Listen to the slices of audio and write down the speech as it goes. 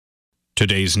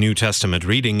Today's New Testament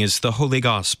reading is the Holy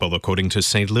Gospel according to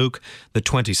St. Luke, the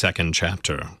 22nd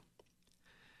chapter.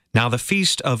 Now the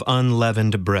feast of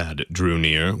unleavened bread drew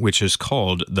near, which is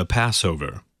called the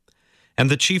Passover. And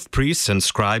the chief priests and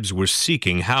scribes were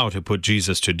seeking how to put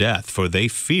Jesus to death, for they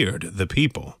feared the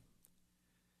people.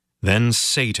 Then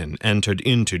Satan entered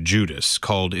into Judas,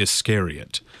 called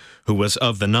Iscariot, who was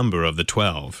of the number of the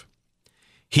 12.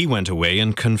 He went away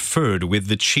and conferred with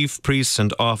the chief priests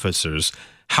and officers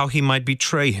how he might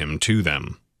betray him to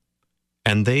them.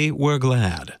 And they were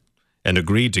glad, and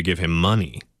agreed to give him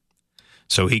money.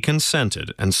 So he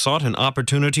consented, and sought an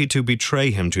opportunity to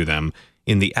betray him to them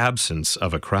in the absence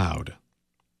of a crowd.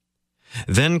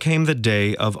 Then came the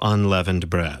day of unleavened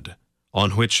bread,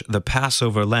 on which the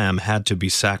Passover lamb had to be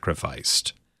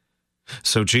sacrificed.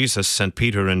 So Jesus sent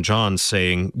Peter and John,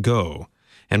 saying, "Go,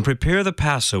 and prepare the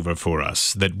Passover for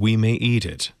us, that we may eat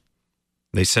it."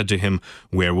 They said to him,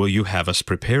 "Where will you have us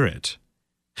prepare it?"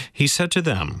 He said to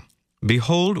them,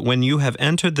 "Behold, when you have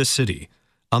entered the city,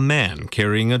 a man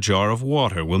carrying a jar of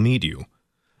water will meet you.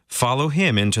 Follow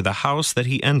him into the house that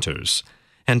he enters,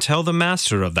 and tell the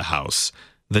master of the house,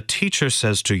 'The teacher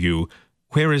says to you,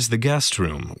 where is the guest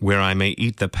room, where I may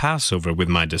eat the Passover with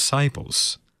my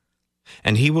disciples?'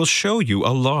 And he will show you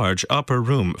a large upper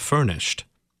room furnished.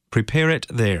 Prepare it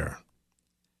there."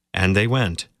 And they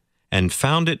went, and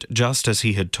found it just as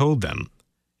he had told them,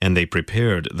 and they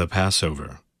prepared the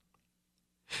Passover.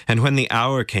 And when the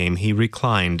hour came, he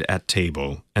reclined at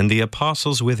table, and the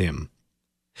apostles with him.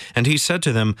 And he said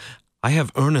to them, "I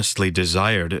have earnestly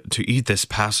desired to eat this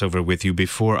Passover with you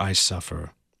before I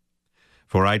suffer.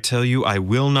 For I tell you, I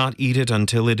will not eat it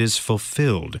until it is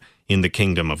fulfilled in the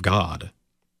kingdom of God."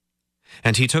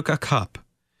 And he took a cup,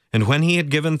 and when he had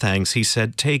given thanks, he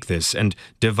said, "Take this, and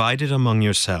divide it among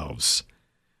yourselves.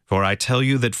 For I tell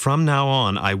you that from now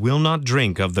on I will not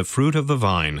drink of the fruit of the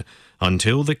vine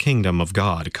until the kingdom of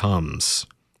God comes."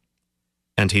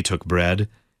 And he took bread,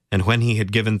 and when he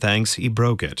had given thanks, he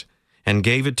broke it, and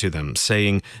gave it to them,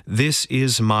 saying, "This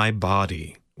is my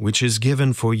body, which is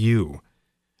given for you.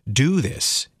 Do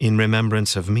this in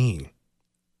remembrance of me."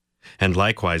 And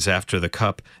likewise after the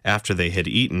cup, after they had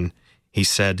eaten, he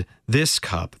said, "This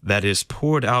cup that is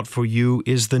poured out for you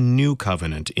is the new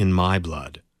covenant in my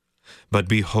blood. But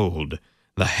behold,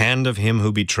 the hand of him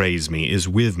who betrays me is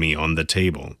with me on the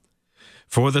table.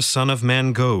 For the Son of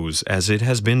Man goes as it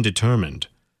has been determined,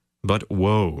 but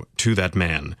woe to that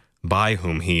man by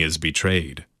whom he is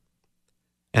betrayed."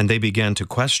 And they began to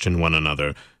question one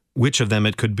another, which of them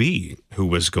it could be who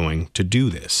was going to do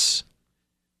this.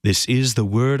 This is the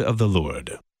word of the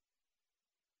Lord.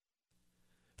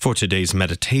 For today's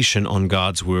meditation on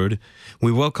God's Word,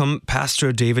 we welcome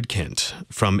Pastor David Kent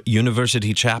from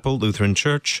University Chapel Lutheran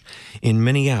Church in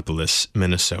Minneapolis,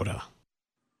 Minnesota.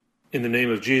 In the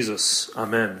name of Jesus,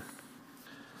 Amen.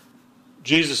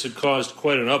 Jesus had caused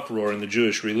quite an uproar in the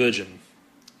Jewish religion.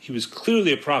 He was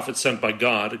clearly a prophet sent by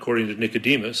God, according to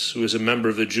Nicodemus, who was a member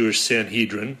of the Jewish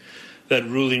Sanhedrin, that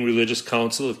ruling religious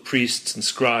council of priests and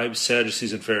scribes,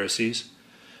 Sadducees and Pharisees.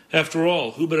 After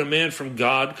all, who but a man from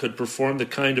God could perform the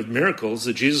kind of miracles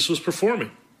that Jesus was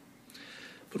performing?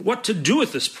 But what to do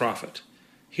with this prophet?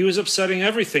 He was upsetting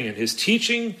everything, and his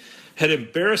teaching had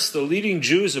embarrassed the leading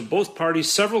Jews of both parties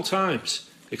several times,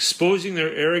 exposing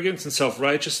their arrogance and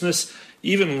self-righteousness,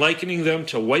 even likening them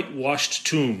to whitewashed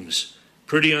tombs,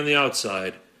 pretty on the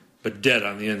outside, but dead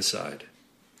on the inside.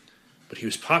 But he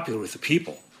was popular with the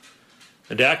people,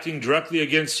 and acting directly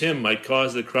against him might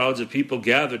cause the crowds of people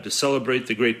gathered to celebrate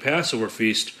the great Passover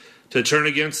feast to turn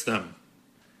against them.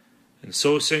 And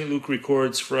so St. Luke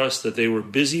records for us that they were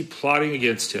busy plotting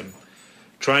against him,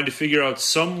 trying to figure out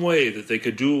some way that they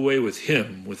could do away with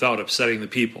him without upsetting the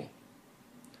people.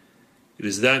 It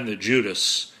is then that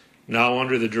Judas, now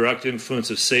under the direct influence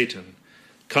of Satan,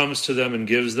 comes to them and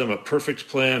gives them a perfect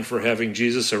plan for having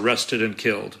Jesus arrested and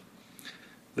killed.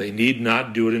 They need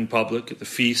not do it in public at the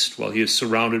feast while he is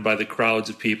surrounded by the crowds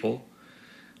of people.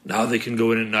 Now they can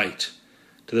go in at night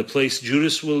to the place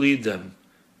Judas will lead them,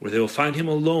 where they will find him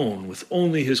alone with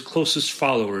only his closest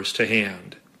followers to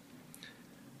hand.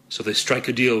 So they strike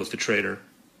a deal with the traitor.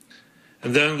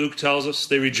 And then, Luke tells us,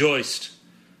 they rejoiced,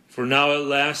 for now at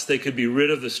last they could be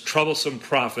rid of this troublesome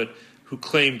prophet who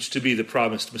claimed to be the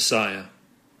promised Messiah.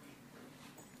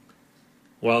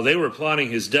 While they were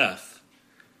plotting his death,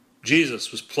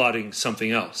 Jesus was plotting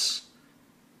something else.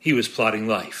 He was plotting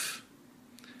life.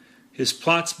 His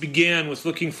plots began with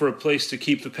looking for a place to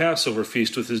keep the Passover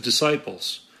feast with his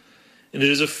disciples. And it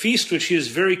is a feast which he is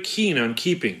very keen on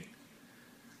keeping.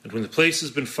 And when the place has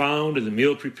been found and the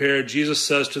meal prepared, Jesus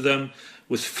says to them,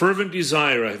 "With fervent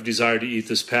desire I have desired to eat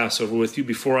this Passover with you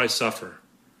before I suffer."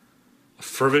 a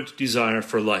fervent desire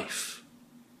for life.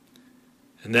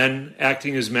 And then,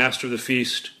 acting as master of the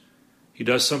feast, he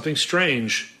does something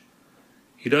strange.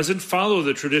 He doesn't follow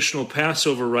the traditional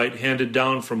Passover rite handed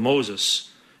down from Moses,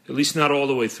 at least not all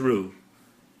the way through.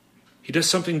 He does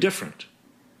something different.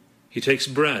 He takes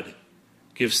bread,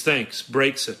 gives thanks,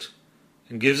 breaks it,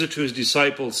 and gives it to his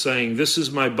disciples, saying, "This is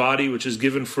my body which is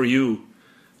given for you.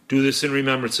 Do this in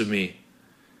remembrance of me."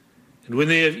 And when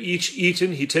they have each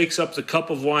eaten, he takes up the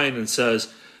cup of wine and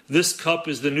says, "This cup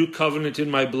is the new covenant in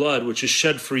my blood, which is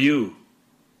shed for you."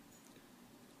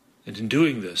 And in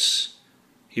doing this,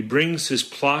 he brings his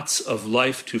plots of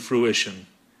life to fruition.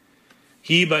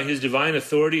 He, by his divine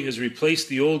authority, has replaced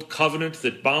the old covenant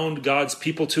that bound God's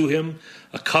people to him,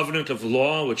 a covenant of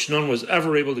law which none was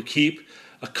ever able to keep,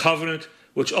 a covenant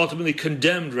which ultimately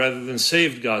condemned rather than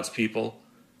saved God's people,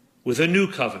 with a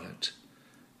new covenant,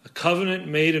 a covenant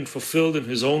made and fulfilled in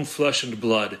his own flesh and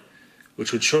blood,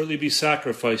 which would shortly be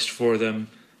sacrificed for them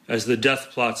as the death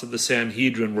plots of the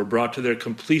Sanhedrin were brought to their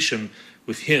completion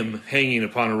with him hanging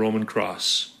upon a Roman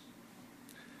cross.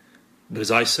 But as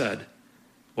I said,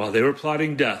 while they were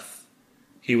plotting death,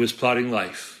 he was plotting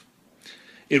life.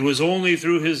 It was only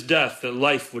through his death that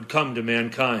life would come to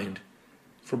mankind.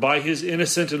 For by his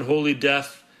innocent and holy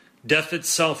death, death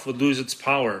itself would lose its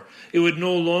power. It would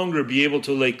no longer be able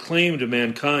to lay claim to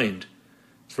mankind.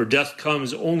 For death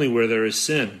comes only where there is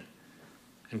sin.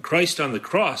 And Christ on the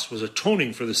cross was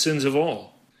atoning for the sins of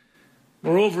all.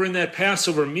 Moreover, in that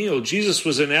Passover meal, Jesus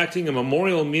was enacting a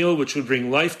memorial meal which would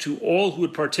bring life to all who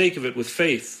would partake of it with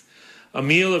faith, a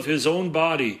meal of his own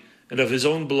body and of his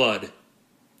own blood.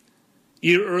 A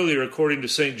year earlier, according to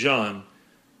St. John,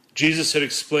 Jesus had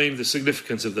explained the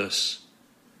significance of this.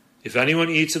 "If anyone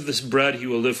eats of this bread, he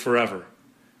will live forever.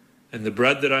 And the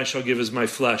bread that I shall give is my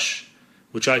flesh,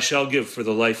 which I shall give for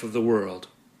the life of the world."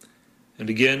 And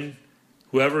again,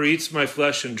 "Whoever eats my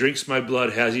flesh and drinks my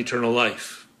blood has eternal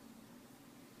life."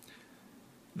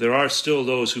 There are still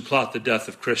those who plot the death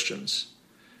of Christians.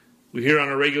 We hear on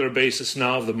a regular basis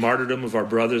now of the martyrdom of our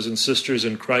brothers and sisters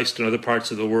in Christ in other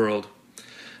parts of the world.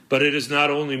 But it is not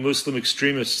only Muslim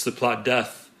extremists that plot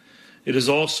death. It is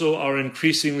also our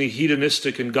increasingly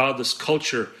hedonistic and godless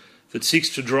culture that seeks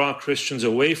to draw Christians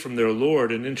away from their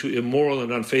Lord and into immoral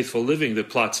and unfaithful living that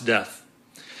plots death.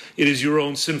 It is your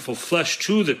own sinful flesh,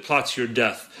 too, that plots your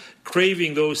death,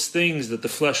 craving those things that the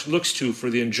flesh looks to for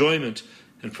the enjoyment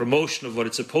and promotion of what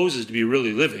it supposes to be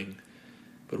really living,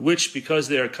 but which, because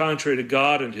they are contrary to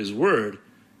God and his word,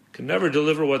 can never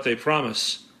deliver what they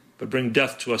promise, but bring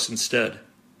death to us instead.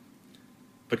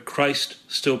 But Christ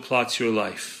still plots your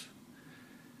life.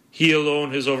 He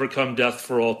alone has overcome death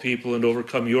for all people and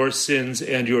overcome your sins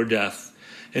and your death,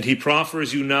 and he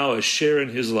proffers you now a share in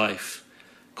his life,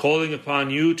 calling upon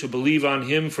you to believe on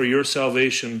him for your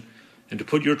salvation and to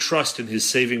put your trust in his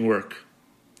saving work,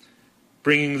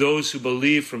 bringing those who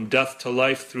believe from death to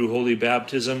life through holy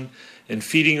baptism, and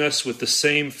feeding us with the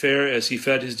same fare as he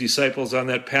fed his disciples on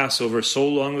that Passover so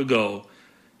long ago,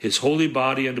 his holy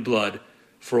body and blood,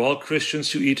 for all Christians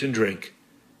to eat and drink.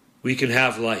 We can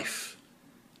have life.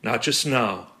 Not just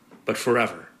now, but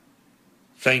forever.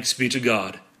 Thanks be to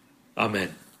God.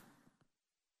 Amen.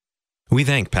 We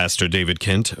thank Pastor David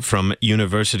Kent from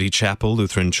University Chapel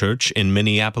Lutheran Church in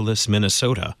Minneapolis,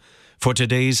 Minnesota, for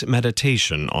today's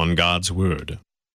meditation on God's Word.